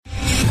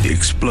The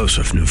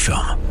explosive new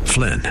film,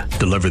 Flynn,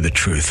 deliver the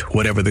truth,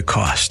 whatever the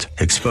cost,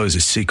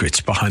 exposes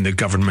secrets behind the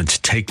government's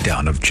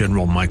takedown of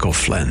General Michael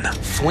Flynn.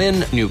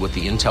 Flynn knew what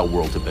the intel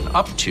world had been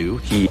up to.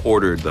 He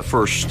ordered the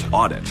first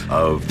audit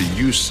of the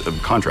use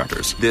of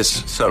contractors.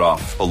 This set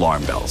off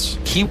alarm bells.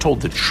 He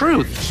told the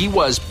truth. He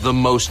was the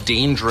most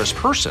dangerous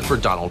person for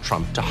Donald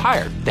Trump to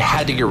hire. They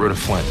had to get rid of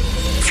Flynn.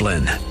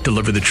 Flynn,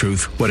 deliver the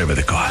truth, whatever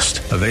the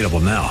cost. Available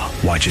now.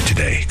 Watch it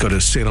today. Go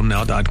to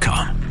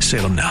salemnow.com.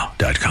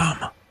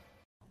 salemnow.com.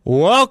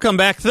 Welcome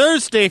back.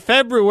 Thursday,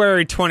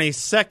 February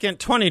 22nd,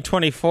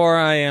 2024.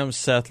 I am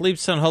Seth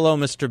Leibson. Hello,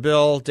 Mr.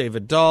 Bill.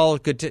 David Dahl.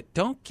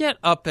 Don't get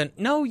up and...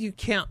 No, you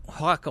can't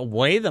walk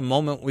away the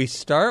moment we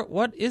start.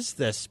 What is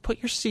this? Put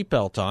your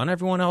seatbelt on.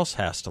 Everyone else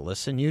has to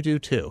listen. You do,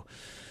 too.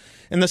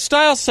 In the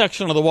style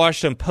section of the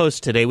Washington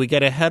Post today, we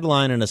get a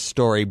headline and a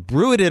story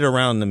bruited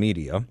around the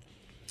media.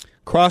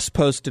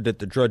 Cross-posted at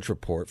the Drudge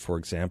Report, for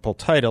example,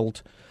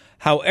 titled,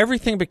 How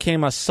Everything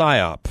Became a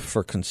PSYOP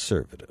for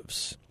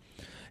Conservatives.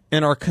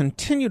 In our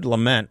continued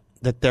lament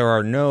that there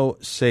are no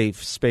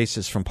safe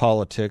spaces from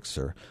politics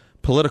or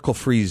political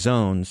free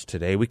zones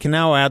today, we can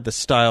now add the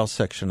style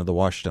section of the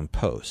Washington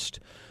Post,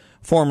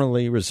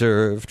 formerly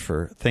reserved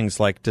for things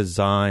like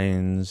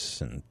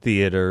designs and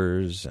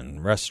theaters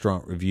and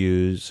restaurant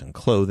reviews and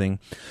clothing.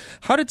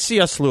 How did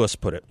C.S. Lewis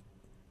put it?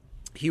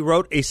 He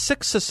wrote, "A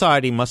sick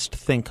society must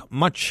think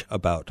much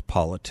about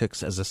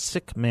politics as a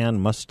sick man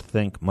must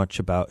think much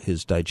about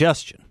his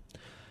digestion.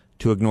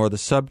 To ignore the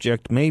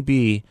subject may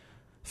be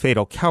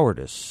fatal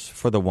cowardice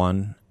for the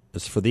one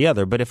as for the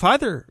other. But if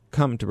either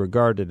come to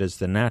regard it as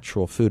the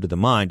natural food of the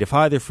mind, if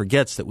either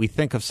forgets that we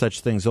think of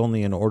such things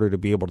only in order to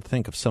be able to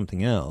think of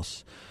something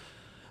else,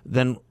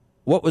 then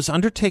what was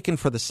undertaken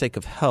for the sake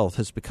of health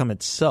has become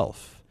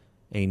itself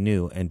a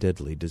new and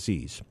deadly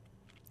disease."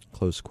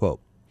 Close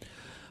quote.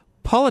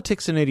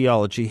 Politics and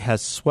ideology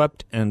has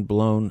swept and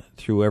blown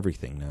through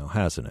everything now,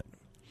 hasn't it?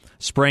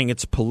 Spraying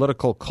its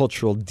political,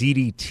 cultural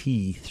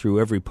DDT through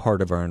every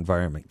part of our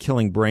environment,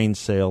 killing brain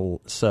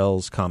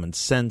cells, common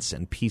sense,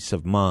 and peace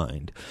of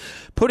mind,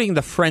 putting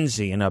the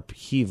frenzy in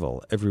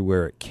upheaval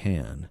everywhere it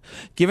can,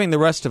 giving the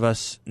rest of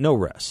us no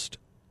rest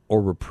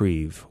or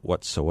reprieve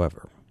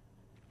whatsoever.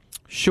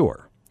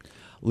 Sure,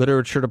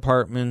 literature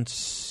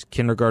departments,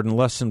 kindergarten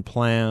lesson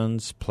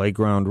plans,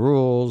 playground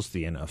rules,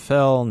 the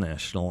NFL,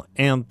 national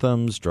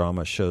anthems,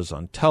 drama shows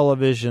on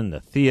television, the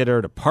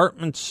theater,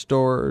 department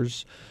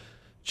stores,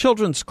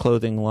 children's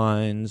clothing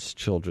lines,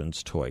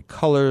 children's toy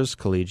colors,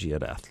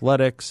 collegiate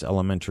athletics,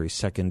 elementary,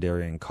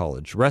 secondary, and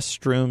college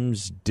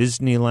restrooms,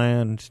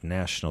 Disneyland,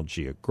 National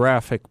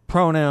Geographic,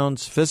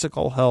 pronouns,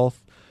 physical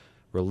health,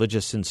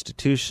 religious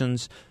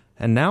institutions,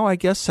 and now I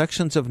guess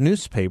sections of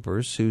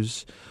newspapers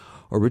whose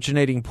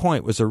originating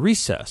point was a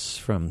recess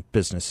from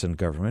business and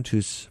government,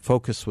 whose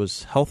focus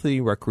was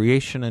healthy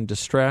recreation and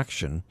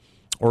distraction,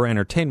 or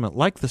entertainment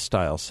like the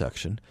style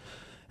section,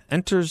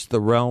 enters the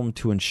realm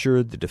to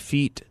ensure the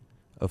defeat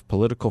of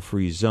political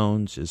free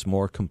zones is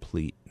more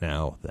complete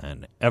now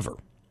than ever.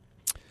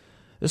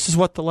 This is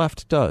what the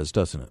left does,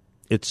 doesn't it?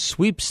 It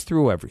sweeps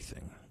through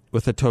everything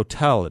with a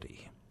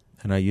totality,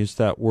 and I use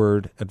that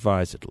word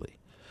advisedly.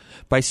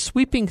 By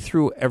sweeping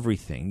through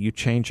everything, you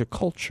change a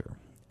culture,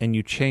 and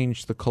you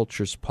change the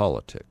culture's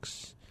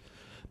politics.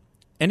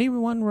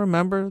 Anyone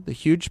remember the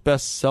huge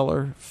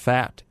bestseller,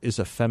 Fat is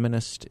a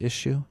Feminist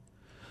Issue?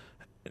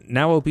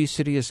 Now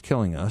obesity is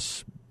killing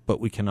us, but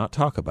we cannot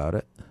talk about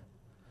it.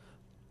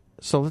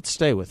 So let's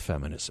stay with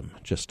feminism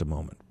just a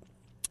moment.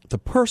 The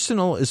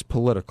personal is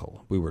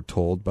political, we were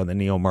told by the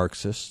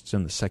neo-Marxists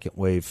in the second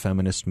wave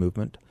feminist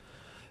movement.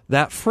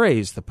 That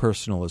phrase, the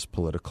personal is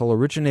political,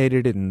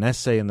 originated in an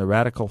essay in the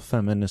radical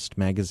feminist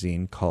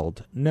magazine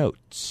called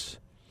Notes.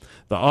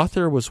 The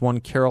author was one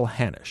Carol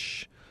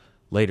Hanisch,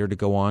 later to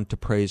go on to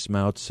praise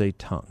Mao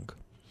Zedong.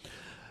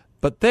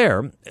 But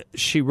there,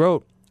 she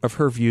wrote of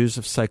her views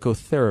of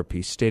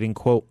psychotherapy, stating,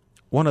 quote,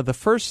 "One of the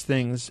first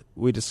things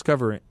we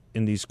discover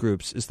in these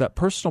groups is that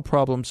personal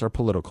problems are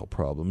political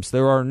problems.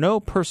 There are no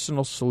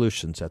personal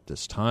solutions at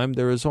this time.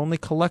 There is only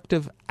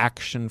collective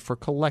action for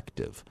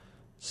collective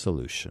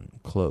solution."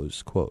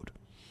 Close quote.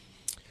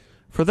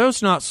 For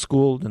those not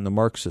schooled in the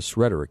Marxist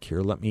rhetoric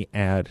here, let me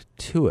add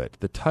to it.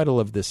 The title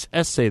of this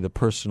essay, "The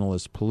Personal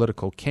is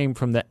Political," came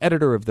from the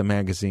editor of the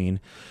magazine,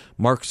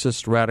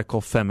 Marxist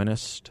radical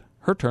feminist,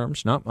 her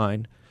terms, not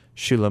mine,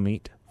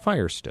 Shulamit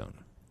Firestone.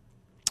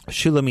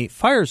 Shulamit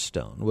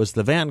Firestone was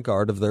the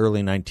vanguard of the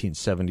early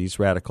 1970s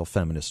radical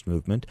feminist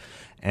movement,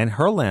 and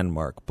her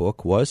landmark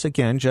book was,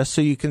 again, just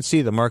so you can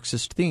see the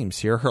Marxist themes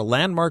here, her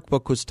landmark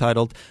book was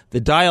titled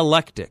The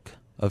Dialectic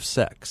of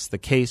Sex, The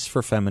Case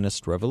for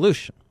Feminist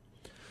Revolution.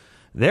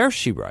 There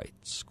she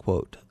writes,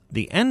 quote,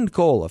 "The end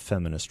goal of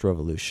feminist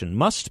revolution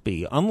must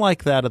be,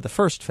 unlike that of the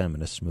first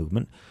feminist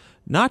movement,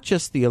 not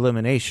just the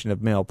elimination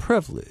of male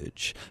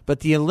privilege,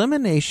 but the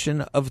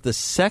elimination of the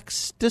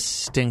sex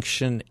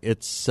distinction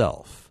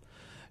itself.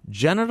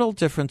 Genital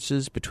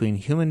differences between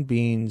human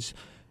beings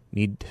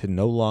need to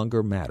no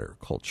longer matter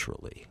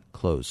culturally."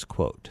 Close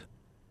quote.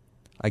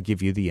 I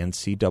give you the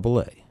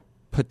NCAA.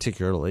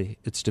 particularly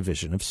its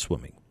division of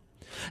swimming,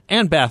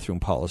 and bathroom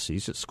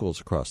policies at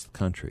schools across the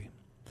country.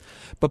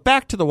 But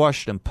back to the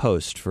Washington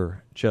Post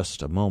for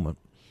just a moment.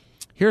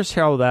 Here's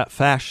how that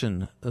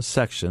fashion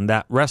section,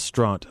 that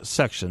restaurant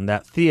section,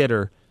 that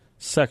theater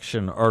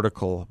section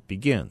article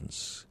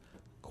begins.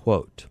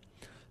 Quote,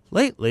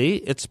 lately,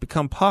 it's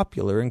become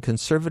popular in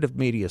conservative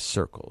media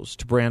circles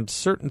to brand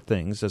certain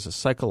things as a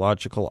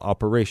psychological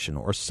operation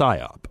or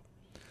PSYOP.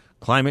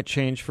 Climate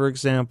change, for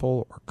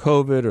example, or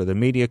COVID, or the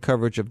media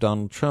coverage of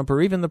Donald Trump,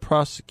 or even the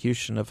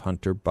prosecution of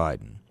Hunter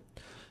Biden.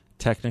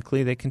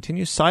 Technically, they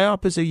continue,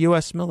 PSYOP is a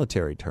U.S.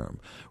 military term,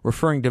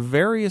 referring to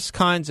various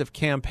kinds of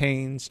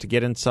campaigns to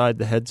get inside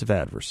the heads of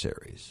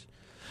adversaries.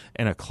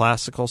 In a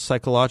classical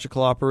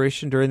psychological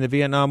operation during the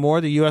Vietnam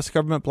War, the U.S.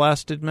 government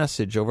blasted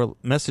messages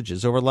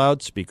over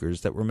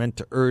loudspeakers that were meant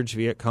to urge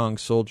Viet Cong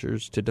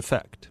soldiers to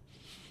defect.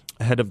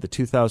 Ahead of the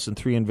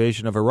 2003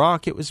 invasion of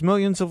Iraq, it was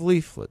millions of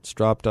leaflets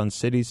dropped on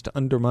cities to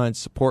undermine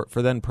support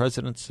for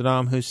then-President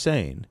Saddam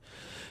Hussein.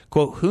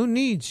 Quote, who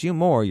needs you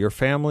more, your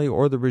family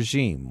or the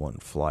regime, one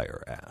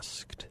flyer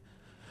asked.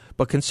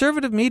 But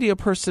conservative media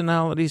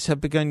personalities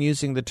have begun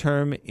using the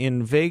term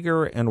in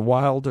vaguer and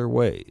wilder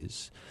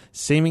ways,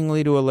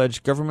 seemingly to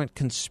allege government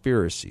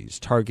conspiracies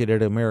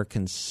targeted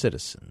American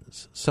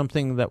citizens,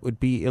 something that would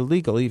be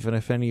illegal even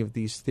if any of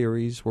these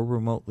theories were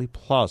remotely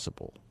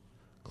plausible.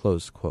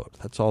 Close quote.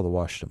 That's all the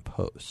Washington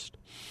Post.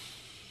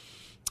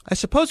 I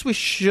suppose we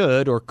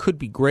should or could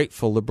be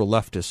grateful liberal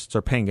leftists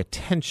are paying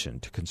attention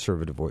to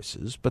conservative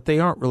voices, but they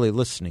aren't really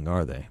listening,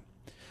 are they?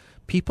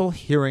 People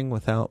hearing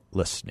without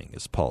listening,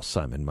 as Paul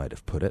Simon might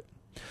have put it.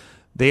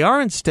 They are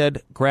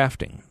instead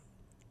grafting.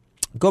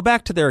 Go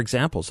back to their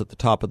examples at the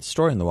top of the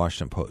story in the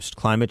Washington Post.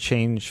 Climate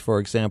change, for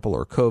example,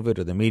 or COVID,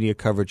 or the media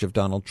coverage of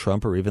Donald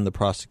Trump, or even the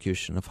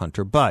prosecution of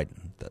Hunter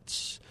Biden.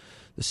 That's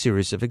the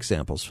series of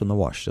examples from the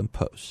Washington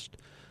Post.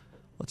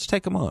 Let's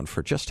take them on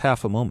for just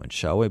half a moment,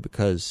 shall we?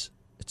 Because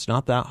it's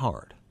not that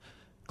hard.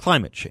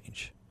 Climate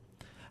change.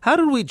 How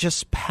did we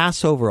just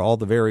pass over all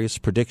the various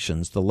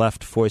predictions the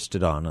left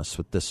foisted on us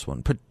with this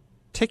one,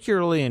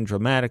 particularly in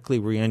dramatically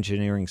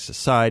re-engineering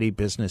society,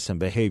 business, and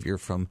behavior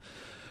from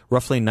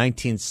roughly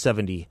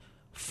 1970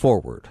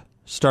 forward,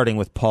 starting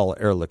with Paul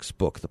Ehrlich's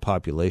book, The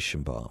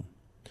Population Bomb?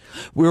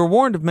 We were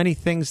warned of many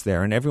things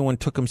there, and everyone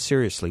took them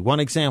seriously. One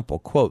example,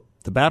 quote,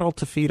 the battle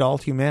to feed all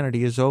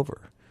humanity is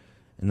over.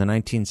 In the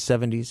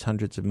 1970s,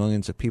 hundreds of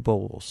millions of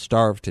people will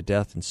starve to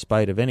death in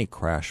spite of any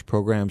crash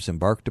programs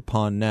embarked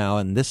upon now,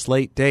 and this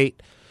late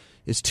date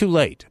is too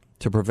late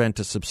to prevent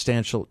a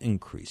substantial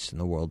increase in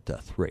the world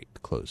death rate,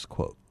 close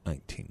quote,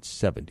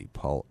 1970,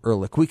 Paul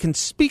Ehrlich. We can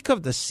speak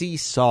of the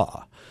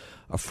seesaw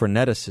of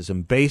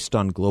freneticism based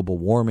on global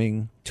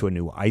warming to a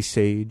new ice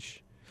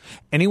age.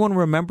 Anyone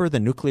remember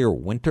the nuclear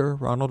winter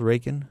Ronald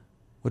Reagan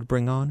would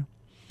bring on?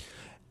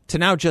 To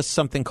now just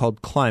something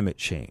called climate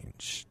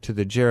change, to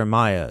the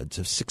jeremiads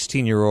of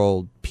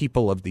 16-year-old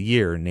people of the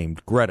year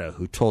named Greta,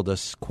 who told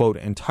us, quote,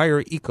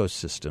 entire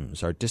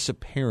ecosystems are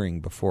disappearing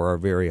before our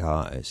very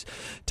eyes,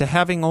 to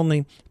having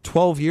only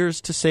 12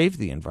 years to save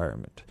the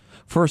environment,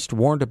 first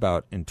warned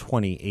about in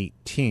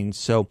 2018,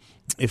 so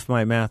if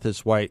my math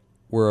is right,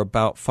 we're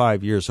about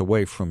 5 years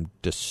away from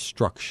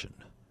destruction.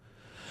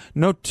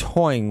 No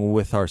toying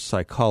with our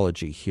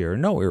psychology here,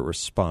 no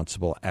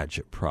irresponsible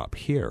agitprop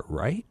here,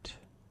 right?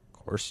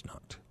 Of course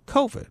not.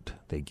 COVID,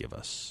 they give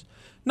us.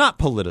 Not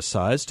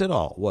politicized at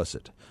all, was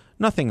it?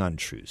 Nothing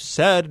untrue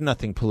said,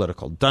 nothing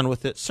political done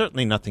with it,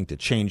 certainly nothing to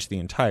change the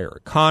entire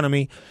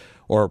economy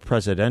or a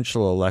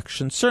presidential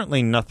election,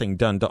 certainly nothing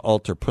done to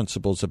alter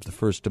principles of the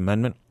First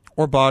Amendment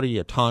or body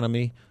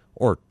autonomy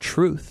or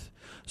truth.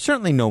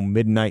 Certainly no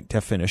midnight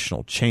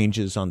definitional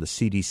changes on the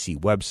CDC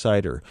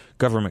website or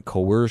government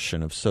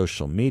coercion of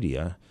social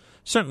media.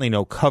 Certainly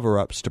no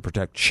cover-ups to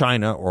protect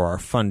China or our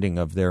funding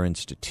of their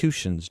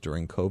institutions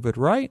during COVID,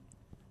 right?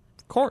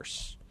 Of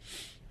course.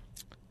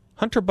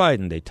 Hunter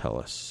Biden, they tell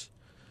us.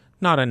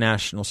 Not a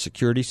national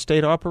security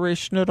state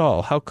operation at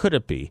all. How could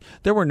it be?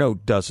 There were no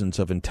dozens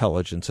of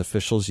intelligence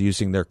officials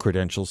using their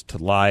credentials to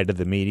lie to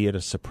the media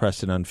to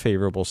suppress an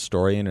unfavorable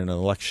story in an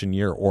election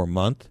year or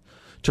month,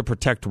 to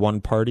protect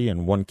one party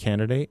and one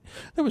candidate.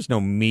 There was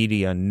no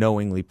media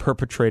knowingly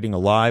perpetrating a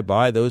lie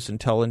by those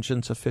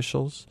intelligence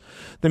officials.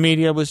 The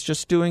media was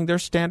just doing their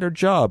standard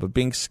job of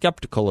being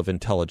skeptical of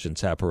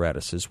intelligence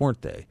apparatuses,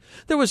 weren't they?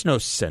 There was no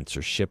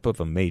censorship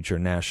of a major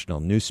national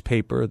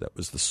newspaper that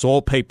was the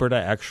sole paper to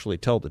actually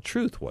tell the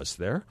truth, was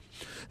there?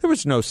 There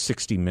was no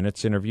 60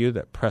 Minutes interview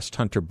that pressed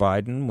Hunter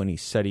Biden when he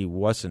said he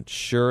wasn't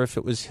sure if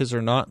it was his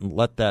or not and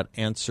let that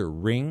answer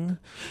ring.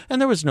 And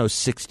there was no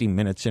 60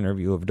 Minutes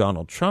interview of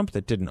Donald Trump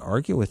that didn't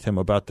argue with him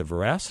about the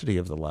veracity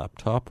of the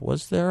laptop.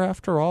 Was there,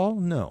 after all?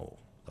 No,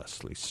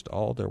 Leslie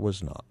Stahl, there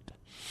was not.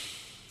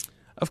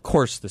 Of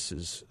course, this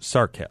is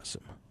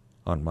sarcasm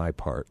on my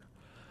part.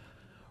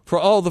 For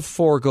all the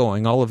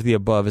foregoing, all of the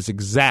above is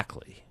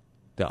exactly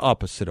the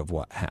opposite of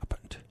what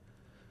happened.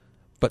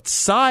 But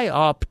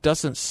PSYOP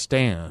doesn't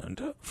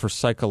stand for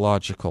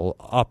psychological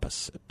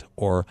opposite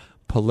or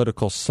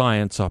political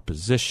science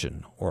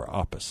opposition or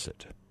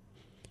opposite.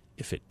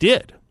 If it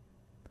did,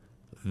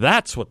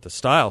 that's what the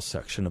style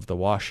section of the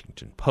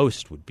Washington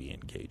Post would be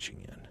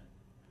engaging in.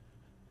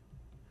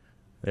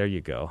 There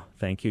you go.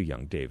 Thank you,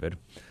 young David.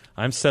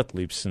 I'm Seth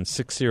Leibson,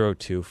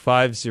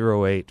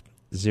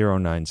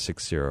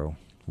 602-508-0960.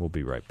 We'll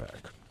be right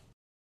back.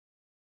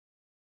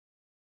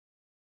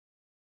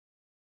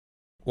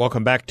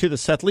 Welcome back to the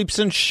Seth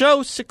Leibson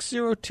Show,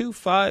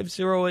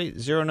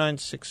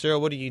 602-508-0960.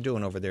 What are you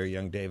doing over there,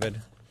 young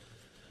David,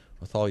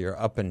 with all your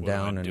up and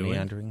down and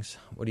meanderings?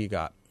 What do you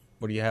got?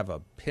 What do you have, a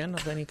pin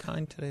of any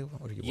kind today?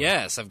 What are you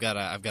Yes, I've got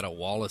a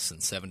Wallace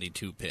and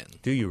 72 pin.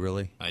 Do you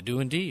really? I do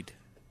indeed.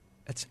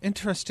 It's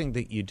interesting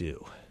that you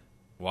do.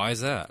 Why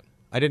is that?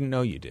 I didn't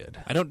know you did.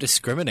 I don't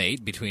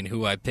discriminate between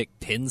who I pick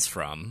pins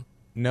from.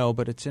 No,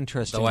 but it's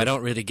interesting. Though I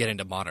don't really get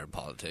into modern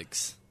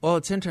politics. Well,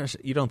 it's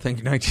interesting. You don't think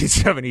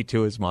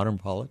 1972 is modern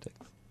politics?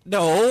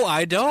 No,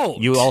 I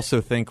don't. You also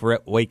think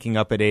waking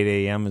up at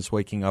 8 a.m. is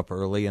waking up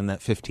early and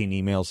that 15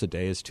 emails a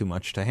day is too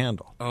much to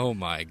handle? Oh,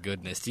 my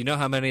goodness. Do you know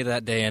how many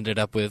that day ended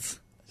up with?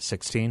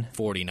 16?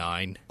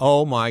 49.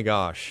 Oh, my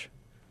gosh.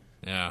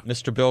 Yeah.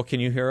 Mr. Bill, can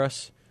you hear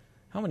us?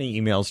 How many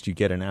emails do you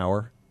get an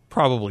hour?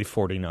 Probably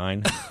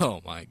 49.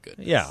 Oh, my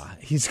goodness. Yeah,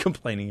 he's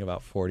complaining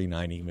about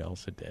 49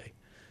 emails a day.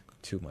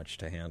 Too much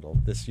to handle.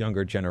 This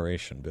younger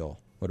generation, Bill,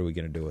 what are we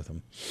going to do with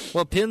them?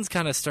 Well, pins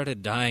kind of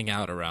started dying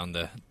out around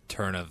the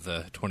turn of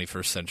the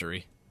 21st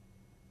century.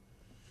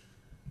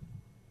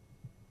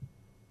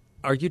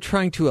 Are you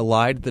trying to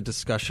elide the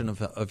discussion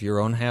of your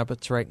own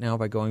habits right now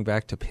by going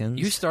back to pins?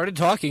 You started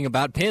talking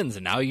about pins,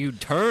 and now you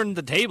turned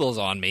the tables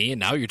on me,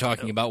 and now you're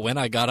talking about when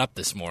I got up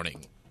this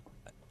morning.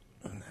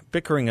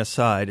 Bickering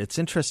aside, it's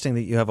interesting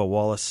that you have a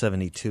Wallace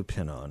 72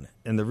 pin on.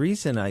 And the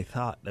reason I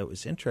thought that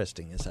was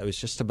interesting is I was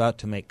just about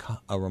to make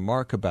a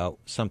remark about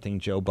something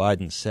Joe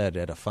Biden said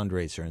at a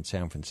fundraiser in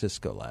San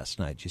Francisco last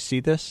night. Did you see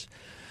this?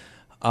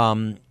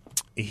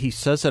 He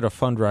says at a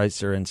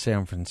fundraiser in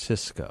San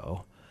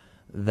Francisco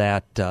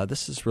that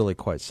this is really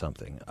quite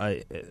something.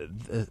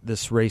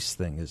 This race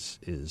thing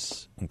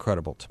is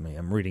incredible to me.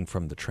 I'm reading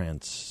from the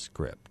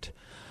transcript.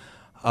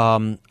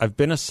 I've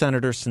been a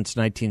senator since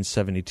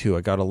 1972.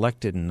 I got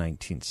elected in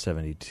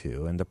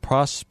 1972, and the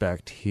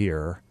prospect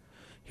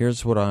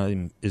here's what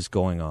is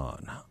going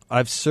on.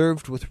 I've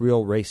served with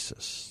real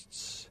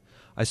racists.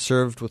 I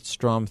served with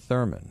Strom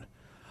Thurmond.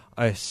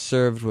 I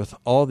served with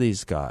all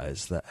these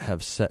guys that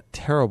have set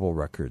terrible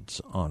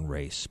records on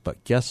race.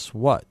 But guess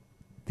what?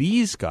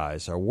 These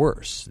guys are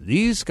worse.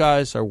 These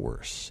guys are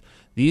worse.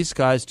 These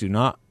guys do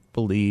not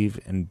believe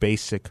in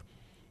basic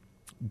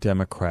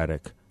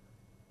democratic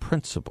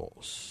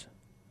principles.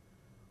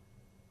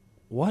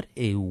 What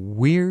a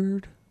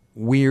weird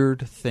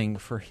thing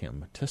for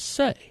him to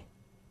say.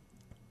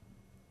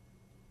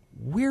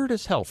 Weird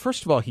as hell.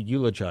 First of all, he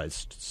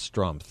eulogized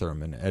Strom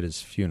Thurmond at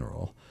his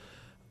funeral.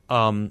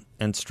 And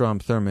Strom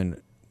Thurmond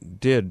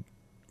did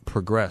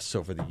progress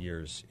over the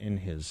years in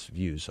his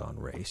views on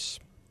race.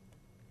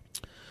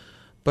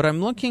 But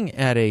I'm looking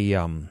at a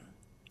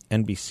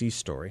NBC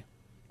story.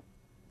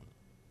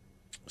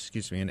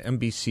 Excuse me, an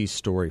NBC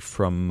story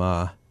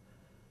from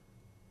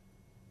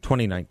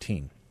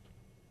 2019.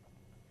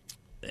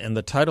 And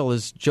the title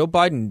is, Joe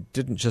Biden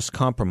didn't just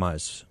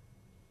compromise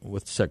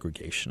with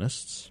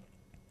segregationists.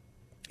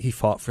 He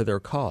fought for their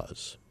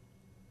cause.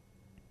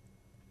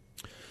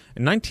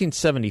 In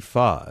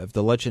 1975,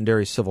 the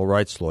legendary civil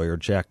rights lawyer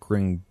Jack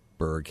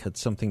Greenberg had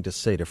something to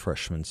say to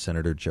freshman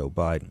Senator Joe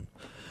Biden.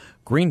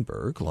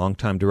 Greenberg,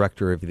 longtime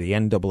director of the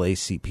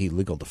NAACP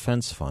Legal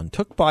Defense Fund,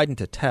 took Biden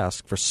to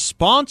task for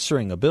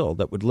sponsoring a bill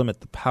that would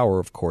limit the power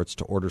of courts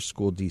to order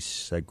school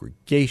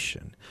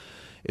desegregation.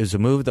 It was a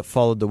move that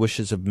followed the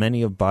wishes of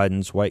many of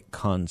Biden's white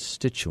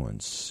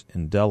constituents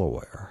in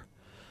Delaware.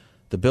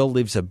 The bill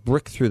leaves a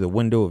brick through the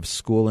window of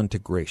school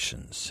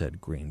integration,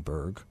 said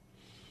Greenberg.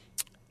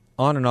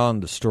 On and on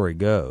the story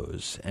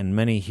goes, and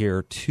many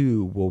here,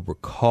 too, will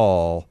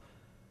recall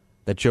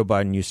that Joe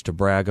Biden used to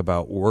brag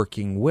about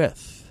working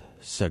with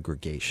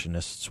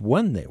segregationists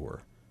when they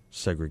were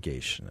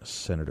segregationists,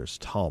 Senators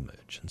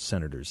Talmadge and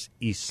Senators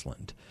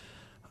Eastland,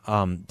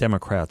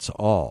 Democrats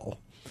all.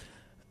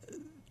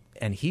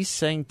 And he's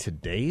saying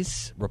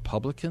today's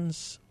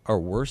Republicans are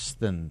worse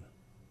than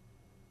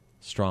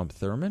Strom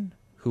Thurmond,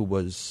 who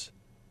was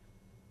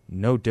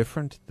no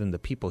different than the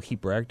people he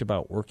bragged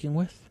about working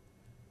with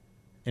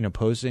in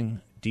opposing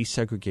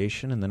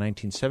desegregation in the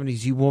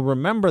 1970s. You will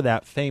remember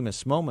that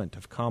famous moment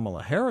of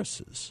Kamala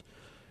Harris's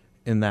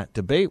in that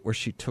debate where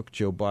she took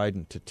Joe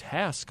Biden to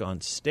task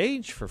on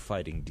stage for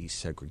fighting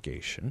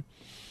desegregation.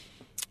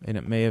 And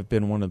it may have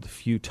been one of the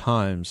few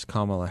times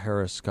Kamala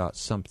Harris got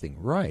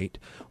something right,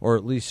 or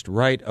at least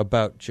right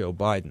about Joe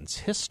Biden's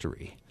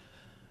history.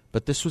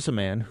 But this was a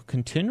man who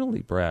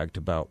continually bragged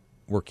about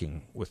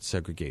working with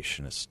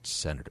segregationist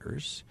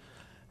senators.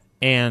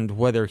 And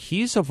whether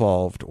he's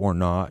evolved or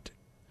not,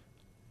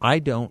 I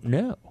don't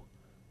know.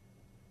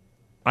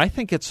 I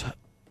think it's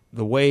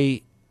the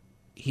way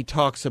he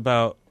talks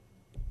about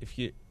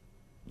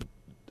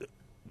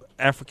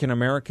African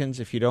Americans,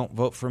 if you don't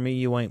vote for me,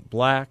 you ain't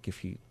black.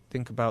 If you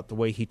think about the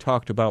way he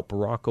talked about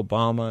Barack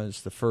Obama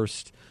as the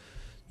first,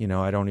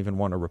 I don't even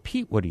want to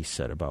repeat what he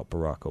said about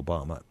Barack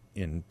Obama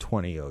in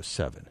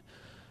 2007.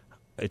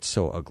 It's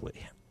so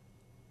ugly.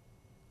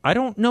 I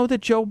don't know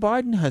that Joe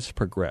Biden has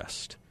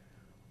progressed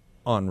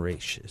on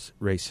race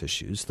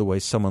issues the way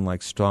someone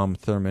like Strom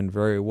Thurmond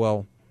very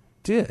well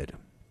did.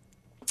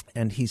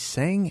 And he's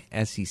saying,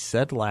 as he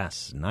said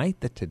last night,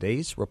 that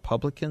today's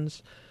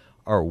Republicans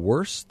are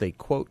worse. They,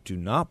 quote, do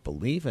not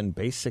believe in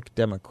basic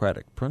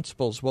democratic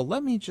principles. Well,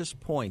 let me just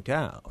point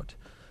out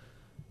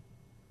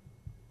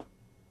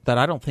that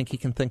I don't think he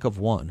can think of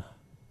one.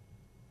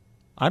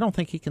 I don't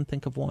think he can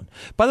think of one.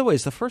 By the way,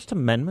 is the First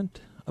Amendment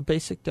a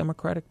basic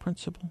democratic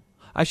principle?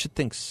 I should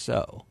think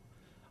so.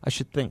 I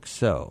should think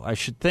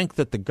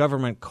that the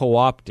government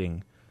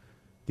co-opting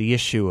the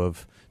issue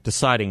of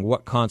deciding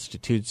what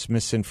constitutes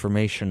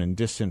misinformation and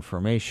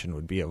disinformation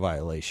would be a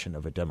violation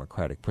of a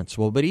democratic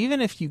principle. But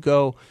even if you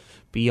go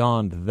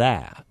beyond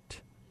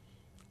that,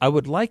 I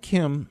would like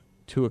him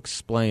to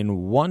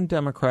explain one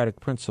democratic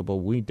principle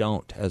we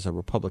don't, as a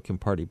Republican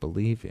Party,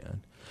 believe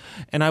in.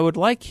 And I would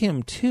like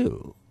him,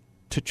 too,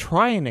 to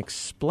try and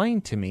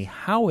explain to me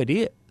how it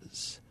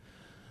is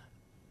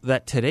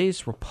that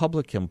today's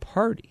Republican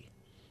Party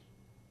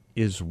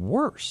is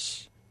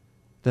worse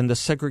than the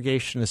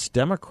segregationist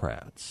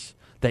Democrats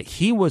that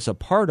he was a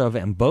part of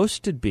and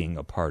boasted being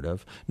a part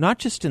of, not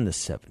just in the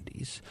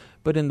 70s,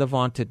 but in the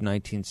vaunted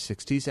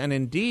 1960s. And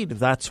indeed,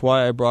 that's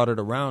why I brought it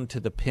around to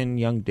the pin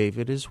young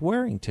David is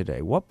wearing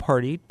today. What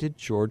party did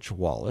George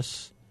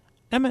Wallace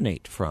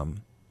emanate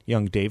from?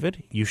 Young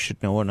David, you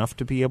should know enough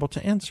to be able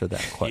to answer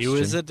that question. He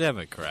was a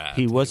Democrat.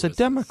 He was a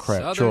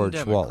Democrat, George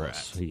Democrat.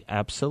 Wallace. He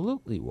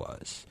absolutely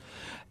was.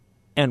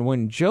 And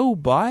when Joe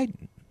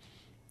Biden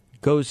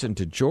goes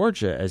into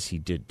Georgia, as he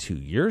did 2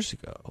 years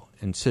ago,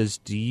 and says,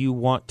 do you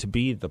want to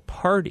be the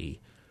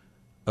party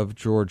of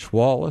George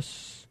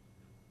Wallace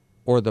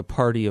or the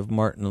party of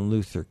Martin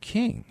Luther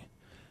King?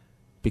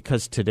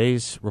 Because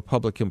today's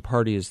Republican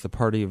Party is the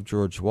party of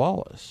George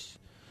Wallace.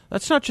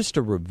 That's not just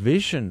a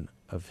revision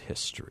of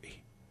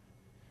history.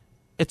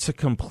 It's a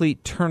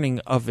complete turning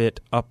of it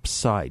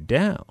upside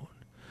down.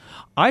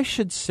 I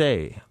should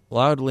say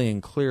loudly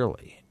and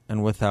clearly,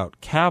 and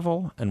without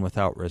cavil and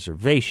without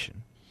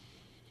reservation,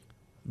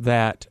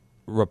 that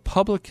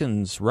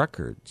Republicans'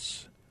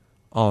 records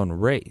on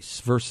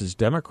race versus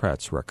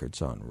Democrats'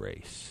 records on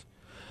race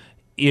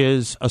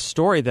is a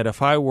story that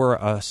if I were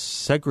a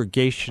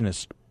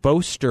segregationist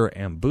boaster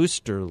and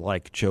booster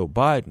like Joe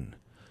Biden,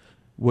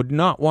 would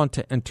not want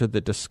to enter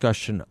the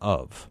discussion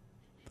of.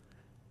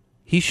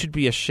 He should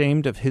be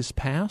ashamed of his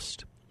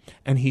past,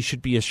 and he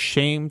should be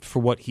ashamed for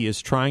what he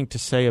is trying to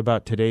say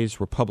about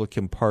today's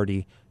Republican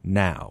Party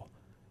now.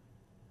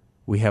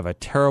 We have a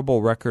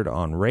terrible record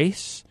on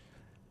race,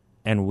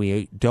 and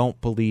we don't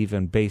believe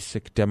in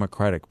basic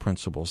democratic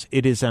principles.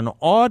 It is an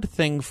odd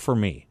thing for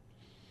me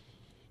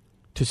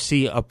to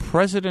see a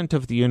president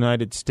of the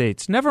United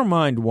States, never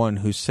mind one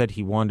who said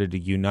he wanted to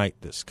unite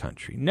this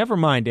country, never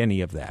mind any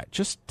of that,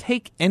 just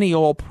take any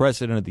old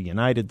president of the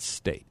United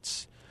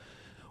States,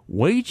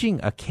 waging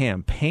a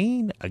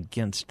campaign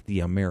against the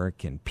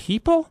American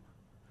people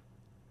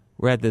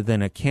rather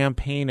than a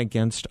campaign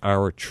against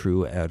our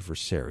true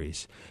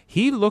adversaries.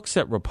 He looks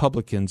at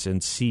Republicans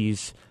and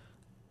sees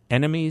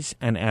enemies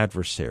and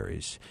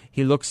adversaries.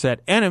 He looks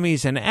at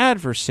enemies and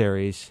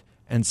adversaries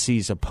and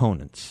sees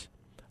opponents.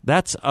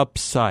 That's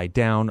upside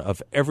down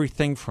of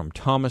everything from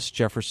Thomas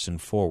Jefferson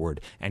forward,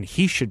 and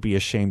he should be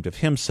ashamed of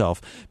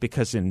himself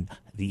because in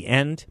the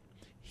end,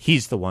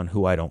 he's the one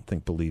who I don't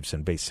think believes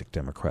in basic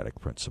democratic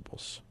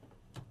principles.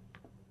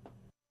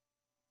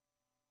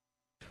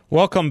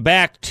 Welcome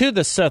back to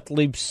the Seth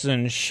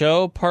Leibsohn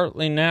Show.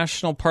 Partly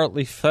national,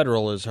 partly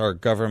federal is our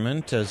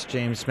government. As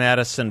James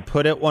Madison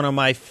put it, one of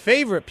my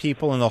favorite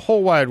people in the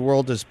whole wide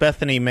world is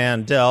Bethany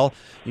Mandel.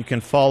 You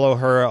can follow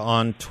her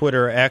on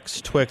Twitter,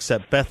 Twix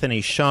at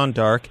Bethany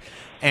Shondark.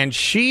 And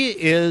she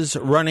is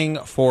running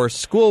for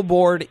school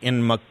board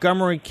in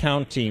Montgomery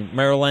County,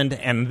 Maryland.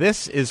 And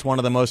this is one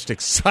of the most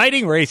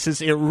exciting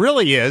races. It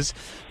really is,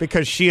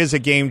 because she is a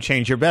game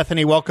changer.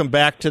 Bethany, welcome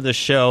back to the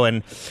show.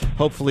 And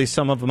hopefully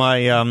some of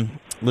my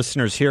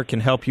listeners here can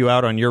help you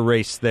out on your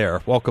race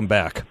there. Welcome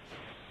back.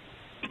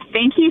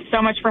 Thank you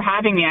so much for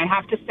having me. I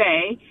have to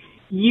say,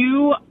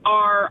 you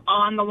are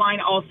on the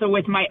line also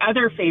with my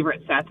other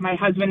favorite, Seth. My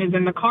husband is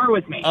in the car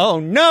with me. Oh,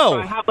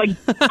 no. So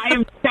I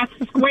am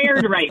Seth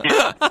squared right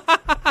now.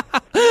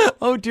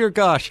 Oh, dear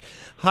gosh.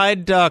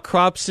 Hide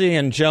Cropsey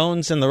and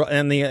Jones and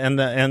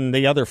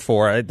the other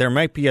four. There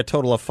might be a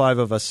total of 5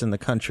 of us in the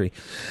country.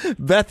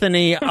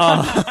 Bethany,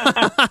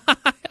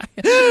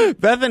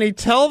 Bethany,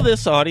 tell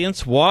this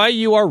audience why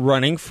you are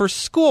running for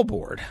school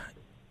board.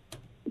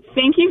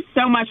 Thank you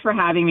so much for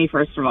having me,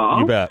 first of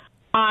all. You bet.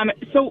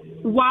 So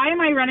why am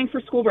I running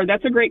for school board?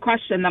 That's a great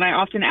question that I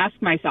often ask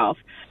myself.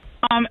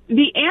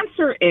 The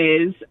answer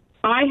is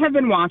I have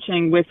been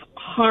watching with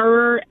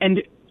horror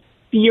and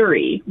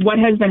fury what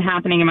has been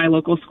happening in my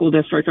local school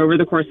district over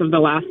the course of the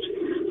last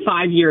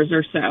 5 years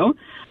or so.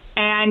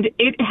 And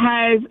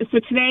so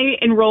today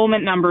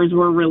enrollment numbers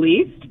were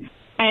released,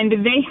 and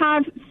they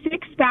have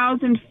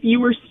 6,000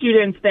 fewer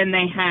students than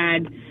they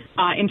had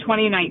in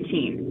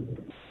 2019.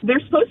 They're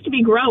supposed to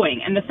be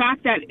growing, and the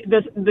fact that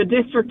the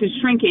district is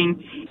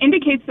shrinking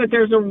indicates that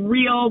there's a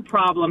real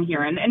problem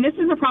here. And this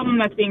is a problem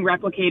that's being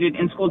replicated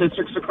in school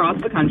districts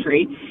across the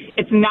country.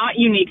 It's not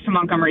unique to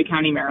Montgomery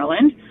County,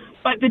 Maryland.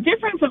 But the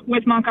difference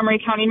with Montgomery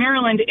County,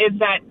 Maryland is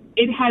that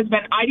it has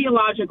been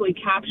ideologically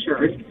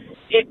captured,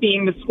 it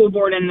being the school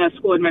board and the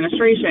school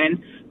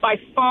administration, by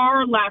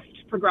far left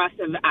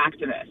progressive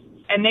activists.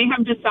 And they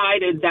have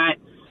decided that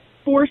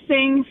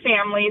forcing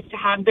families to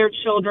have their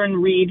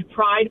children read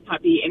Pride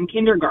Puppy in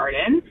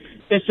kindergarten,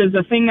 this is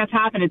a thing that's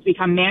happened, it's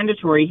become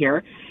mandatory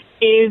here,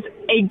 is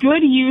a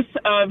good use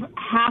of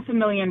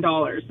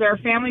 $500,000. There are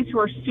families who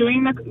are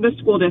suing the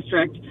school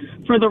district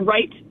for the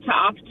right to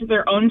opt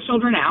their own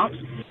children out.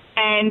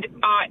 And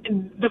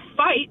the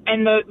fight,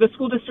 and the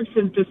school district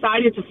has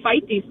decided to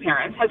fight these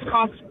parents, has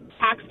cost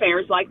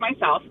taxpayers like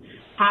myself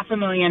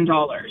 $500,000.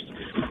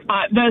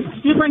 The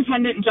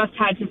superintendent just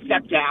had to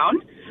step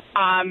down.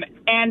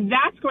 And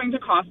that's going to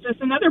cost us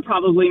another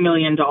probably $1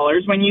 million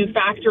when you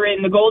factor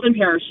in the golden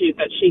parachute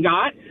that she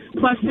got,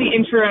 plus the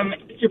interim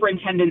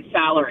superintendent's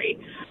salary.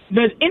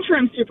 The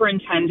interim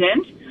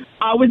superintendent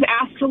was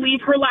asked to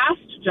leave her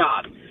last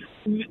job.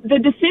 The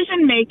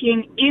decision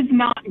making is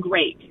not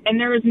great, and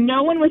there is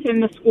no one within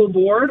the school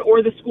board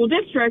or the school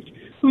district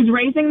who's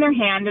raising their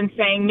hand and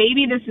saying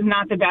maybe this is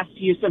not the best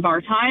use of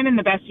our time and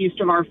the best use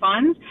of our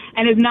funds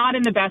and is not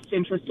in the best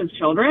interest of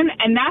children.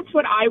 And that's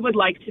what I would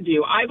like to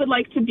do. I would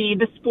like to be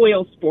the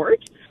spoil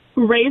sport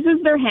who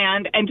raises their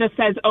hand and just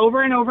says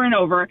over and over and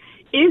over,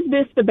 is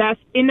this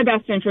in the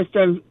best interest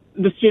of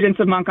the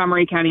students of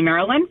Montgomery County,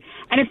 Maryland?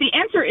 And if the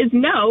answer is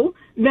no,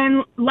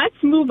 then let's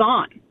move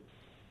on.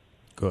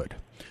 Good.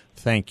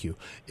 Thank you.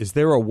 Is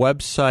there a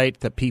website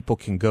that people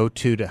can go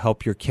to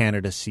help your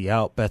candidacy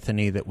out,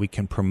 Bethany, that we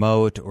can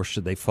promote, or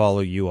should they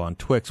follow you on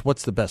Twix?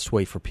 What's the best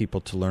way for people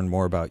to learn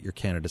more about your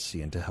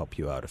candidacy and to help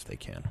you out if they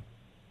can?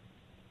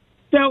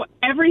 So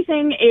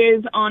everything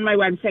is on my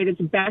website.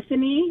 It's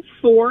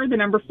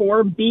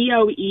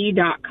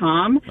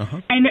Bethany4BOE.com.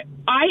 Uh-huh. And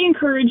I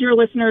encourage your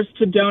listeners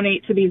to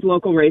donate to these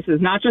local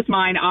races, not just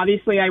mine.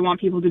 Obviously, I want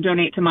people to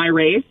donate to my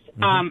race.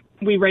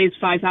 Mm-hmm. We raised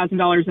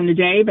 $5,000 in a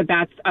day, but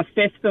that's a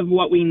fifth of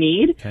what we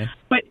need. Okay.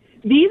 But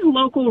these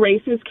local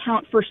races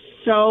count for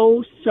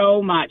so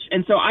much.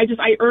 And so I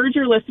urge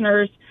your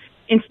listeners,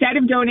 instead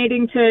of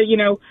donating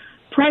to,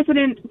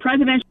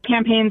 presidential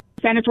campaigns,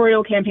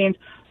 senatorial campaigns,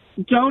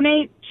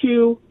 donate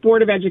to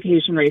Board of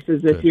Education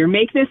races this year.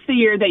 Make this the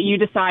year that you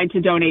decide to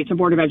donate to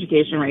Board of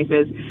Education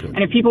races. Good.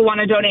 And if people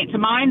want to donate to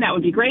mine, that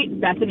would be great.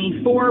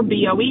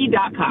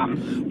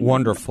 Bethany4BOE.com.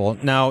 Wonderful.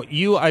 Now,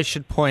 you, I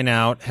should point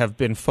out, have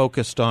been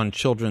focused on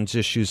children's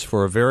issues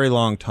for a very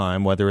long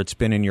time, whether it's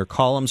been in your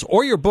columns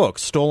or your book,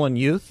 Stolen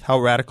Youth,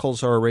 How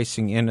Radicals Are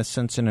Erasing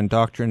Innocence and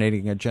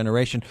Indoctrinating a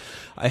Generation.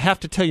 I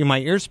have to tell you, my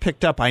ears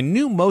picked up. I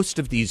knew most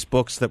of these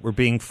books that were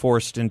being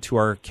forced into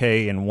our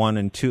K and 1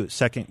 and 2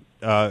 second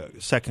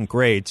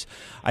grades.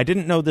 I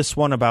didn't know this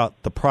one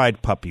about the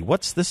Pride Puppy.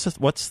 What's this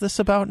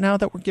about now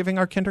that we're giving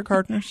our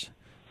kindergartners?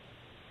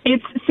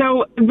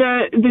 So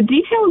the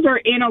details are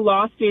in a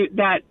lawsuit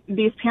that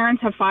these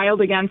parents have filed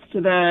against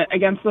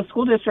the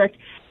school district.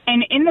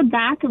 And in the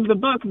back of the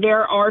book,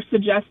 there are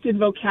suggested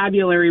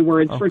vocabulary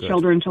words for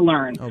children to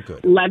learn. Oh,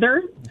 good.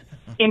 Leather,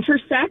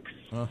 intersex.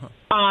 Uh-huh.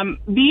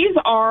 These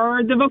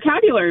are the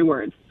vocabulary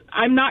words.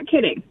 I'm not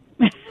kidding.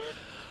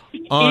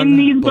 In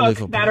these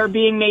books that are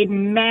being made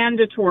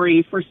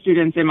mandatory for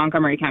students in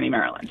Montgomery County,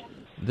 Maryland.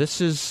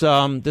 This is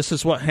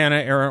what Hannah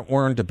Arendt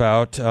warned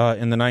about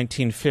in the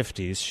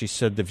 1950s. She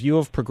said the view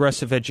of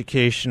progressive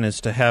education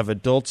is to have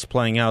adults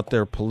playing out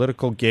their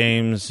political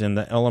games in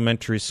the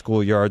elementary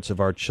schoolyards of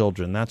our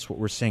children. That's what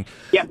we're seeing.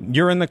 Yep.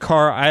 You're in the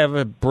car. I have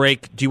a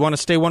break. Do you want to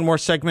stay one more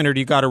segment, or do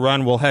you got to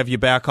run? We'll have you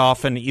back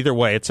often. Either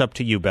way, it's up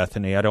to you,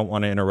 Bethany. I don't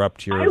want to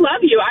interrupt your... I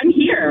love you. I'm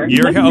here.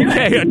 You're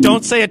okay.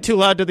 Don't say it too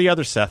loud to the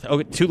other Seth.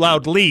 Oh, too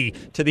loudly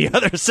to the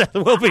other Seth.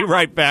 We'll be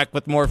right back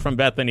with more from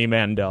Bethany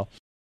Mandel.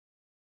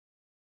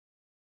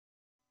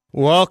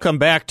 Welcome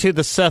back to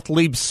the Seth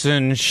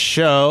Leibsohn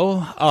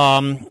Show.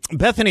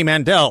 Bethany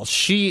Mandel,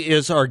 she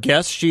is our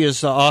guest. She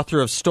is the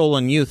author of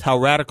Stolen Youth, How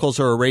Radicals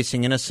Are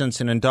Erasing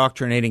Innocence and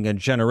Indoctrinating a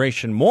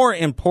Generation. More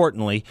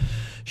importantly,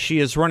 she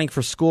is running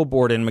for school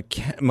board in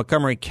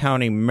Montgomery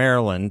County,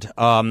 Maryland.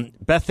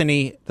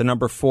 Bethany, the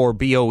number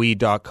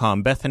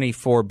 4BOE.com,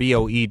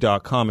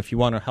 Bethany4BOE.com. If you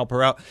want to help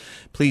her out,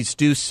 please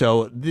do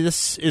so.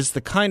 This is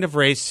the kind of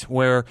race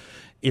where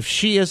if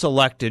she is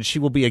elected, she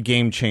will be a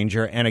game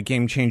changer, and a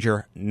game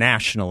changer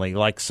nationally,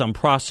 like some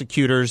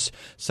prosecutors,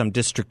 some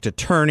district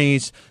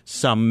attorneys,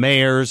 some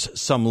mayors,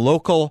 some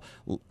local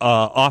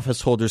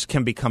office holders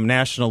can become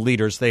national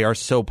leaders. They are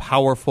so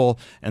powerful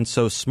and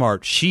so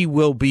smart. She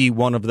will be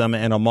one of them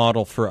and a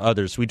model for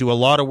others. We do a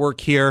lot of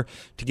work here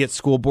to get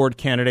school board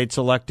candidates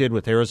elected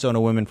with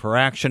Arizona Women for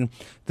Action.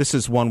 This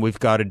is one we've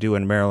got to do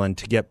in Maryland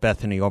to get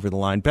Bethany over the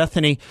line.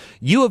 Bethany,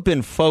 you have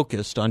been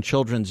focused on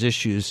children's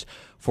issues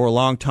for a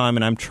long time,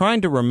 and I'm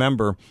trying to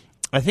remember,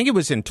 I think it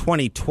was in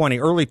 2020,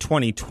 early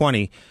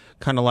 2020,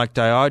 kind of like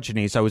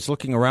Diogenes, I was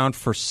looking around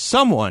for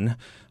someone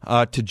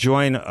to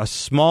join a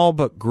small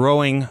but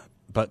growing,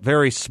 but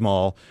very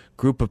small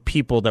group of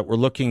people that were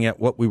looking at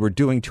what we were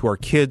doing to our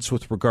kids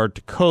with regard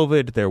to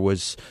COVID. There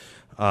was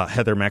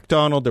Heather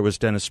McDonald, there was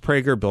Dennis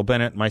Prager, Bill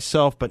Bennett,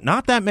 myself, but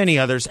not that many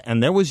others,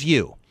 and there was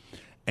you.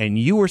 And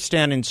you were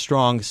standing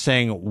strong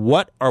saying,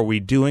 what are we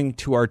doing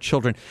to our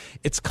children?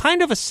 It's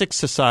kind of a sick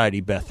society,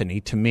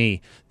 Bethany, to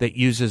me, that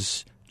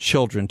uses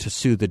children to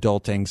soothe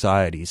adult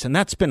anxieties. And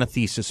that's been a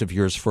thesis of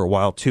yours for a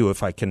while, too,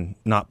 if I can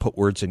not put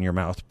words in your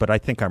mouth. But I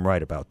think I'm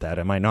right about that.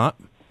 Am I not?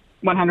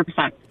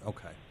 100%.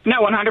 Okay. No,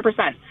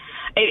 100%.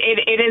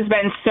 It has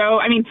been so,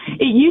 I mean,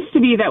 it used to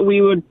be that we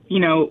would,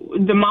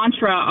 the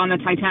mantra on the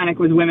Titanic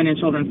was women and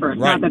children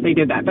first. Right. Not that they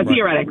did that, but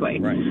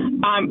theoretically. Right.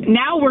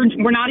 Now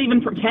we're not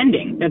even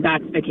pretending that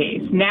that's the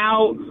case.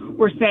 Now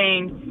we're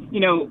saying,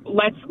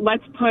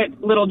 let's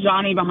put little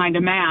Johnny behind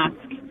a mask,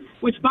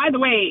 which, by the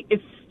way,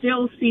 is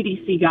still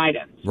CDC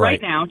guidance.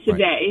 Right now,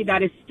 today,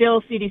 that is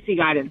still CDC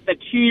guidance, that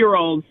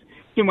 2-year-olds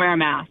can wear a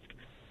mask.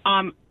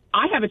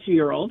 I have a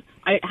 2-year-old.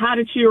 I had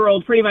a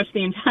 2-year-old pretty much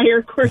the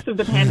entire course of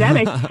the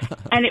pandemic,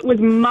 and it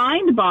was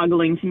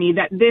mind-boggling to me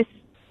that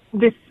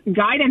this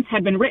guidance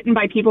had been written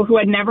by people who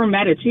had never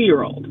met a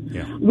 2-year-old.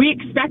 Yeah. We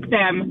expect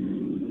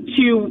them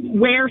to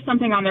wear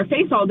something on their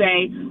face all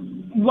day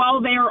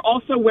while they are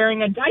also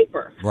wearing a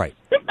diaper. Right.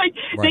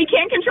 They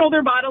can't control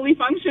their bodily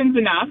functions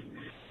enough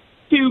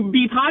to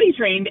be potty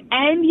trained,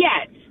 and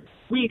yet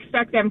we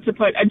expect them to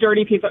put a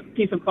dirty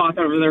piece of cloth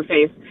over their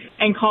face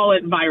and call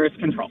it virus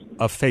control.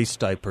 A face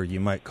diaper,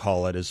 you might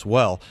call it as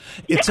well.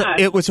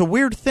 It was a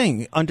weird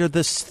thing under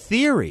this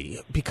theory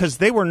because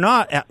they were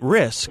not at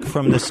risk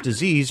from this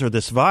disease or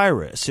this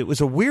virus. It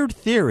was a weird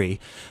theory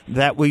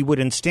that we would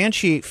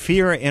instantiate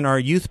fear in our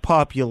youth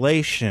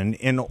population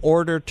in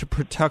order to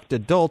protect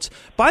adults.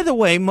 By the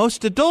way,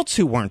 most adults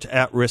who weren't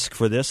at risk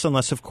for this,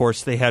 unless, of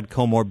course, they had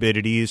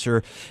comorbidities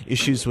or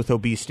issues with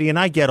obesity, and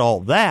I get all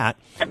that.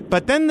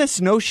 But then this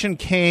notion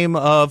came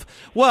of,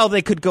 well,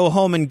 they could go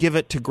home and give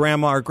it to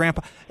grandma or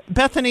grandpa.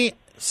 Bethany,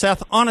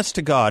 Seth, honest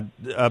to God,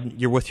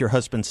 you're with your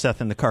husband,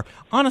 Seth, in the car.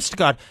 Honest to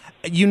God,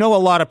 you know a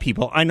lot of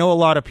people. I know a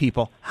lot of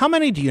people. How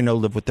many do you know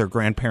live with their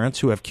grandparents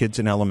who have kids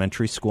in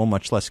elementary school,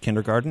 much less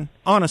kindergarten?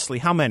 Honestly,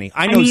 how many?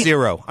 I know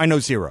zero.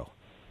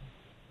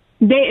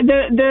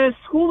 The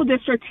school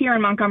district here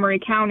in Montgomery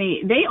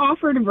County, they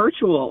offered a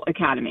virtual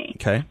academy.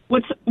 Okay.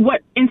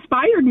 What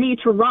inspired me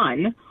to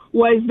run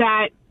was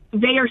that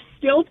they are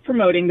still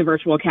promoting the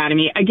virtual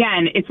academy.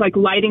 Again, it's like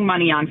lighting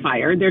money on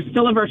fire. There's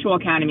still a virtual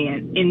academy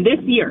in this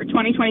year,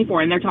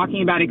 2024, and they're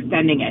talking about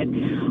extending it.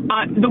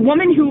 The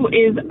woman who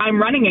I'm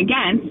running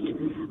against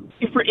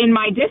in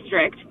my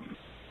district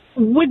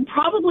would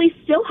probably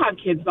still have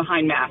kids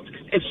behind masks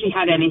if she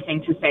had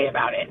anything to say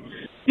about it.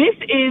 This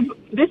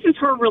is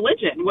her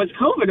religion, was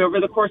COVID over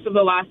the course of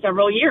the last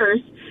several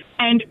years.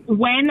 And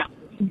when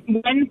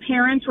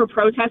parents were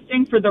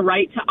protesting for the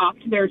right to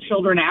opt their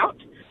children out,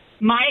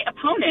 my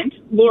opponent,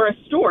 Laura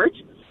Stewart,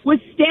 was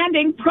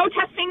standing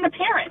protesting the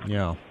parents.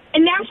 Yeah.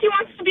 And now she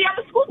wants to be on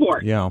the school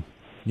board.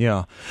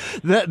 Yeah.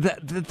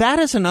 That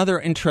is another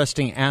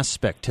interesting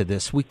aspect to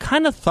this. We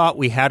kind of thought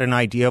we had an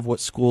idea of what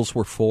schools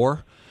were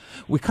for.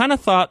 We kind of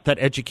thought that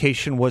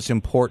education was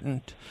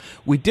important.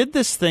 We did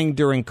this thing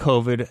during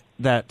COVID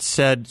that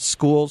said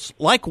schools,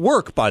 like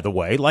work, by the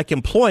way, like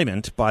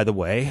employment, by the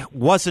way,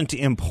 wasn't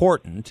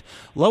important.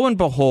 Lo and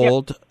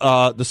behold,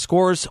 the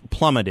scores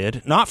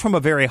plummeted, not from a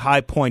very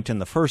high point in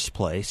the first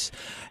place.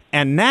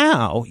 And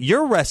now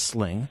you're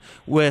wrestling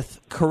with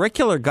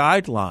curricular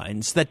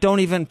guidelines that don't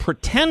even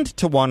pretend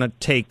to want to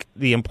take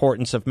the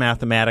importance of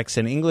mathematics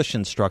and English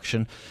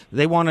instruction.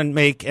 They want to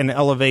make and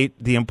elevate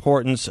the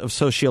importance of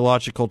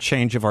sociological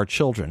change of our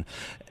children.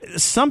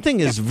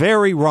 Something is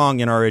very wrong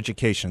in our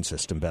education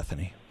system,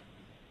 Bethany.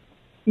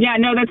 Yeah,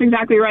 no, that's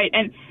exactly right.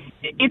 And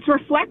it's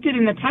reflected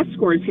in the test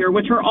scores here,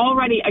 which are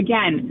already,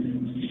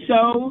 again,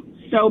 so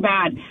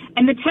bad.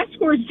 And the test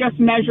scores just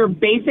measure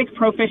basic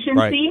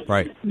proficiency.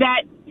 Right.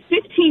 That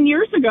 15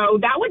 years ago,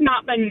 that would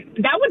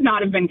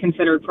not have been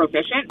considered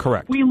proficient.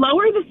 Correct. We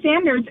lower the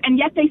standards, and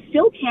yet they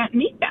still can't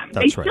meet them.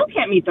 That's Still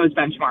can't meet those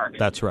benchmarks.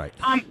 That's right.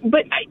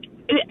 But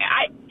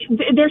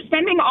they're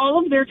spending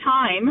all of their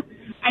time,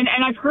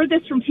 and I've heard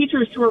this from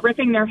teachers who are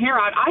ripping their hair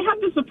out. I have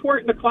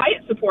the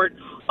quiet support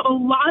of a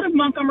lot of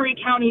Montgomery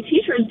County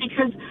teachers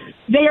because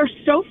they are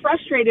so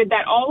frustrated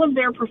that all of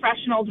their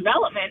professional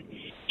development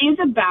is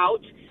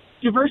about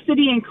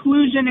diversity,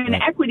 inclusion, and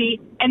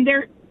equity, and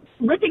they're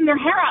ripping their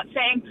hair out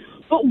saying,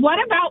 but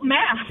what about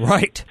math?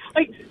 Right.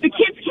 Like, the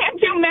kids can't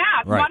do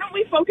math. Right. Why don't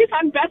we focus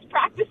on best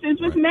practices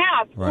with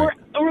math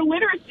or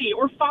literacy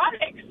or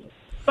phonics?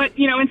 But,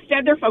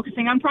 instead they're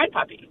focusing on Pride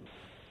Puppy.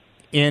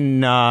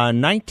 In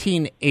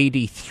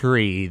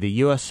 1983, the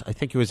U.S.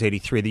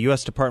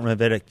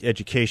 Department of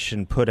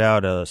Education put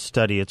out a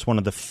study. It's one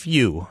of the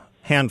few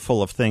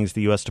handful of things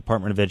the U.S.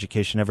 Department of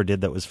Education ever did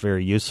that was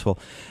very useful,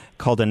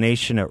 called A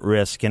Nation at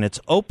Risk. And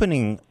its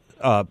opening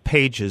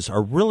pages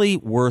are really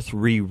worth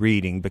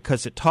rereading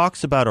because it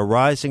talks about a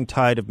rising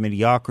tide of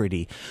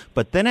mediocrity.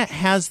 But then it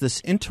has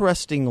this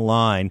interesting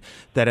line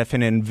that if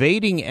an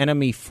invading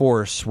enemy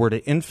force were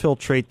to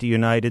infiltrate the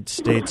United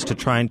States to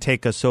try and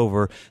take us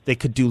over, they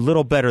could do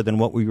little better than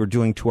what we were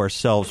doing to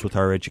ourselves with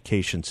our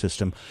education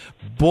system.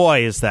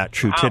 Boy, is that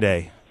true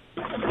today.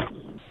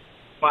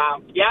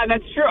 Wow. Yeah,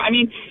 that's true. I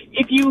mean,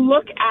 if you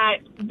look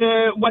at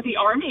what the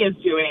Army is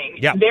doing,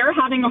 they're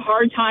having a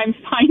hard time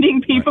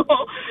finding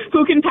people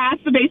who can pass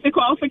the basic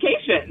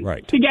qualifications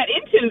to get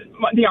into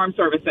the armed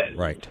services.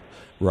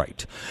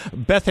 Right.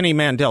 Bethany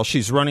Mandel,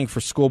 she's running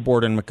for school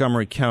board in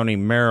Montgomery County,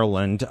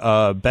 Maryland.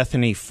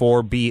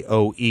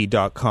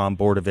 Bethany4BOE.com,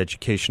 Board of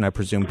Education, I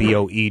presume,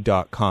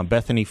 BOE.com.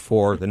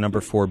 Bethany4, the number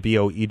 4,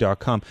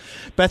 BOE.com.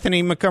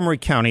 Bethany, Montgomery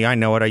County, I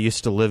know it. I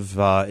used to live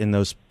in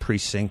those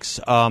precincts.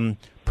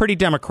 Pretty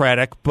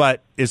Democratic,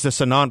 but is this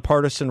a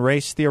nonpartisan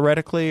race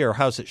theoretically, or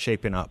how's it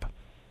shaping up?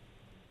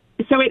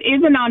 So it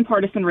is a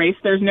nonpartisan race.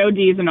 There's no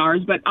D's and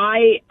R's, but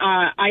I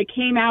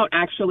came out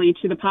actually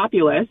to the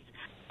populace,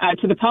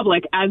 to the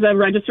public, as a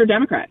registered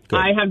Democrat. Good.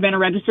 I have been a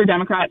registered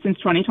Democrat since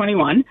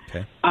 2021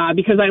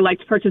 because I like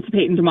to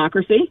participate in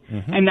democracy,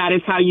 and that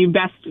is how you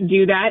best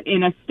do that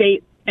in a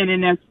state and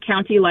in a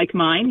county like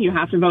mine. You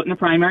have to vote in the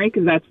primary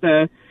because that's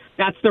the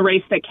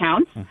race that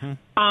counts.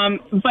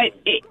 But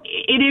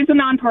it is a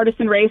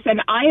nonpartisan race,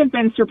 and I have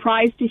been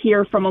surprised to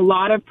hear from a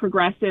lot of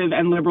progressive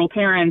and liberal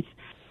parents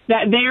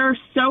that they're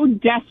so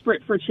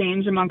desperate for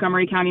change in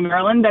Montgomery County,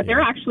 Maryland, that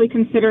they're actually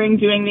considering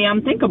doing the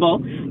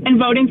unthinkable and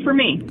voting for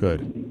me.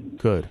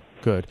 Good.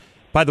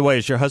 By the way,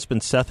 is your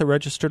husband Seth a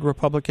registered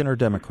Republican or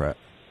Democrat?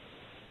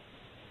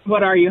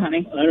 What are you,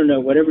 honey? I don't know.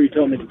 Whatever you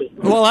told me to be.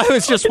 Well, I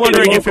was just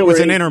wondering if it was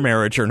an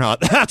intermarriage or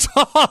not. That's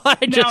all. No,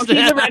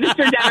 he's a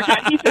registered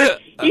Democrat.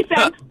 He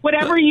said,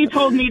 whatever you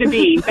told me to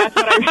be. That's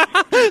what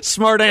I...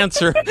 Smart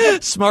answer,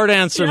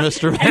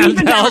 Mr.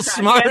 Mandel.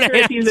 Smart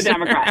answer. He's a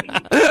Democrat.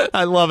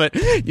 I love it.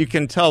 You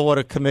can tell what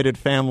a committed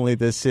family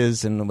this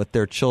is, and with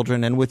their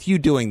children, and with you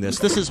doing this.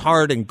 This is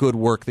hard and good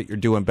work that you're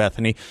doing,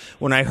 Bethany.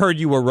 When I heard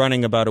you were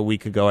running about a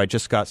week ago, I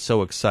just got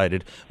so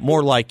excited.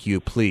 More like you,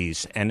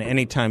 please. And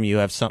anytime you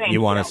have something you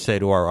want to say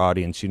to our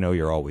audience,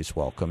 you're always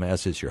welcome,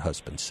 as is your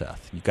husband,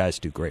 Seth. You guys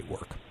do great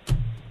work.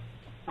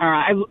 All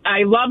right.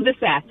 I love the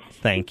Seth.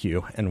 Thank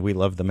you, and we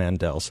love the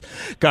Mandels.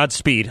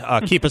 Godspeed.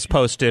 Keep us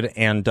posted,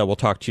 and we'll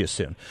talk to you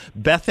soon.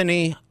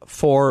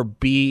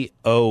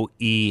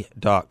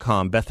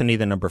 Bethany4BOE.com. Bethany,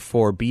 the number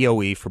 4,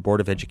 BOE for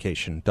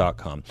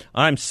boardofeducation.com.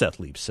 I'm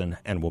Seth Leibson,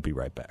 and we'll be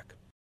right back.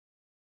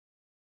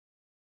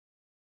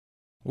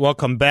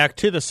 Welcome back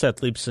to the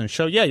Seth Leibson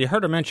Show. Yeah, you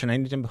heard a mention. I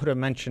need to put a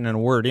mention and a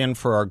word in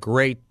for our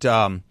great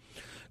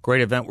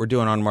event we're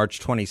doing on March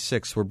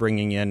 26th. We're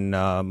bringing in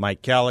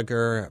Mike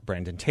Gallagher,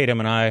 Brandon Tatum,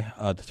 and I.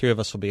 The three of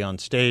us will be on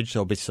stage.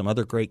 There'll be some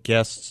other great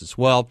guests as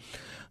well.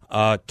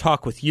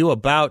 Talk with you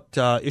about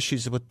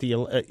issues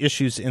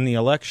in the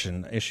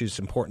election, issues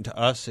important to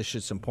us,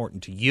 issues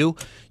important to you.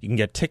 You can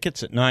get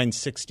tickets at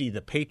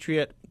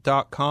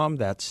 960thepatriot.com.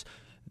 That's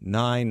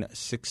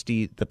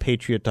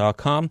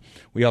 960thepatriot.com.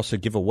 We also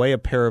give away a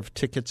pair of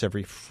tickets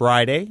every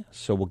Friday,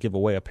 so we'll give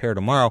away a pair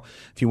tomorrow.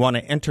 If you want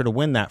to enter to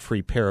win that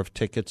free pair of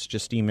tickets,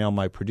 just email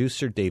my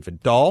producer,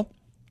 David Dahl,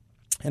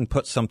 and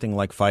put something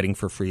like Fighting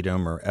for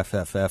Freedom or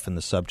FFF in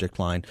the subject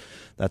line.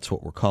 That's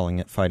what we're calling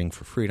it, Fighting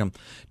for Freedom.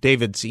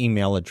 David's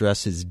email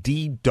address is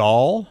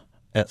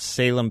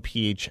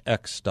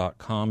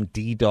ddahl@salemphx.com,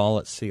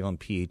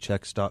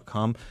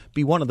 ddahl@salemphx.com.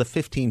 Be one of the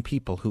 15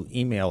 people who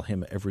email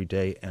him every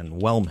day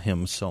and whelm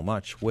him so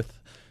much with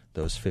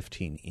those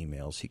 15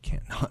 emails. He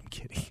can't. No, I'm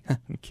kidding.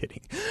 I'm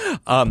kidding.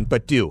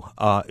 But do.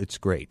 It's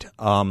great.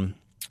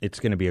 It's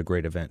going to be a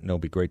great event, and it'll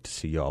be great to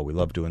see you all. We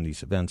love doing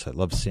these events. I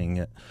love seeing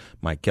it.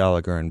 Mike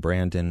Gallagher and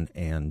Brandon,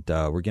 and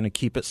we're going to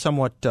keep it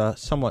somewhat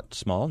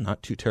small,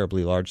 not too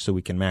terribly large, so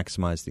we can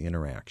maximize the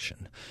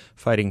interaction.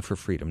 Fighting for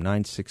Freedom,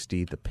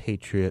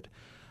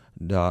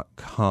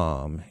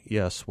 960thepatriot.com.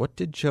 Yes, what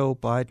did Joe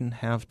Biden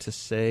have to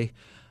say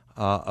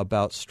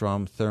about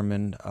Strom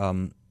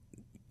Thurmond?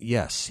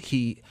 Yes,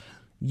 he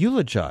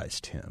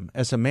eulogized him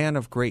as a man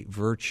of great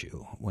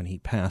virtue when he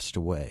passed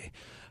away.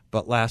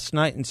 But last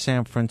night in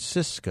San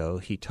Francisco,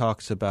 he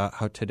talks about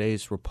how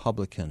today's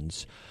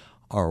Republicans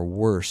are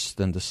worse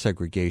than the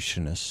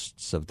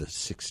segregationists of the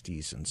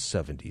 60s and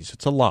 70s.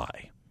 It's a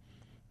lie.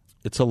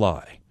 It's a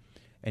lie.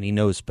 And he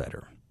knows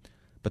better.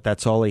 But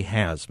that's all he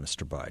has,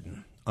 Mr.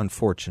 Biden.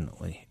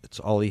 Unfortunately,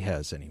 it's all he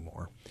has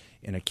anymore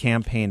in a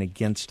campaign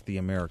against the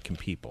American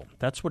people.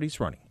 That's what he's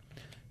running.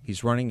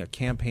 He's running a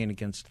campaign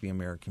against the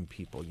American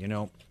people. You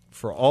know,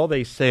 for all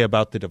they say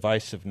about the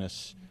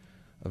divisiveness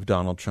of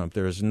Donald Trump,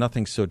 there is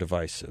nothing so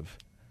divisive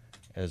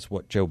as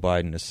what Joe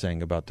Biden is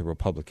saying about the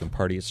Republican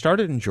Party. It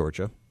started in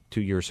Georgia.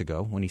 2 years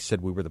ago when he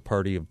said we were the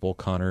party of Bull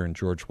Connor and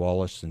George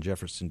Wallace and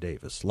Jefferson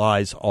Davis.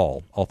 Lies,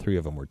 all three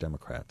of them were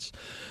Democrats.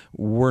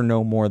 We're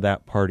no more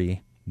that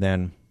party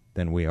than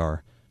we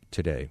are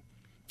today.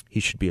 He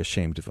should be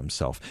ashamed of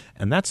himself.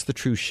 And that's the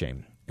true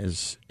shame.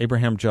 As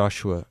Abraham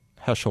Joshua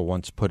Heschel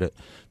once put it,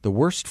 the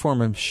worst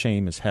form of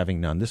shame is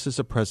having none. This is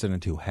a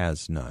president who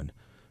has none.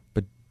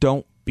 But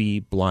don't be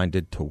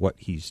blinded to what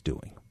he's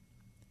doing.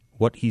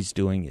 What he's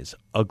doing is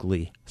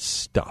ugly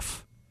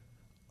stuff.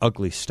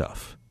 Ugly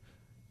stuff.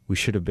 We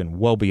should have been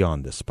well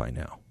beyond this by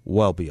now.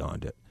 Well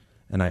beyond it.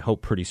 And I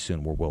hope pretty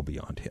soon we're well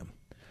beyond him.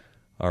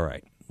 All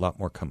right. A lot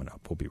more coming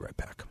up. We'll be right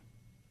back.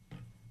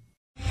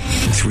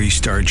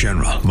 3-star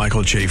General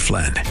Michael J.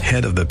 Flynn,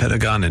 head of the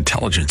Pentagon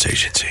Intelligence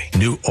Agency,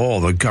 knew all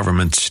the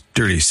government's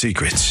dirty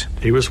secrets.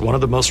 He was one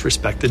of the most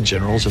respected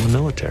generals in the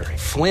military.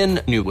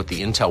 Flynn knew what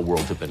the intel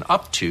world had been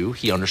up to.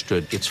 He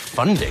understood its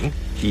funding.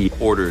 He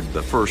ordered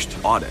the first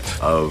audit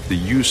of the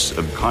use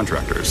of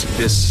contractors.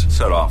 This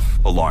set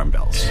off alarm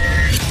bells.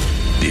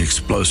 The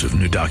explosive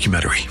new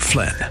documentary,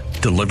 Flynn,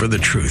 Deliver the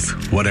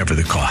Truth, Whatever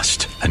the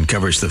Cost,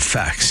 uncovers the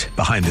facts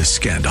behind this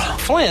scandal.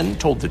 Flynn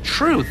told the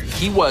truth.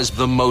 He was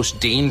the most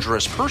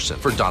dangerous person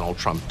for Donald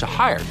Trump to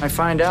hire. I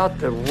find out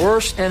the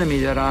worst enemy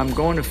that I'm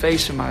going to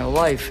face in my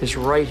life is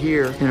right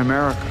here in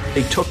America.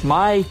 They took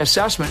my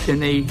assessment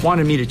and they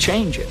wanted me to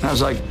change it. And I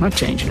was like, I'm not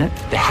changing it.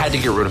 They had to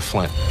get rid of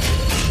Flynn.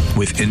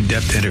 With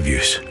in-depth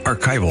interviews,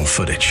 archival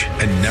footage,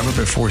 and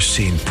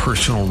never-before-seen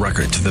personal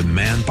records of the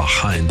man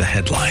behind the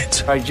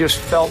headlines. I just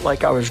felt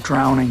like I was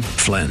drowning.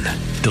 Flynn,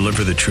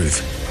 Deliver the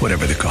Truth,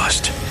 Whatever the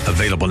Cost.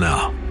 Available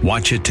now.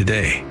 Watch it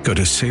today. Go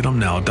to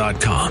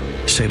salemnow.com.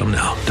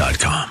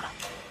 salemnow.com.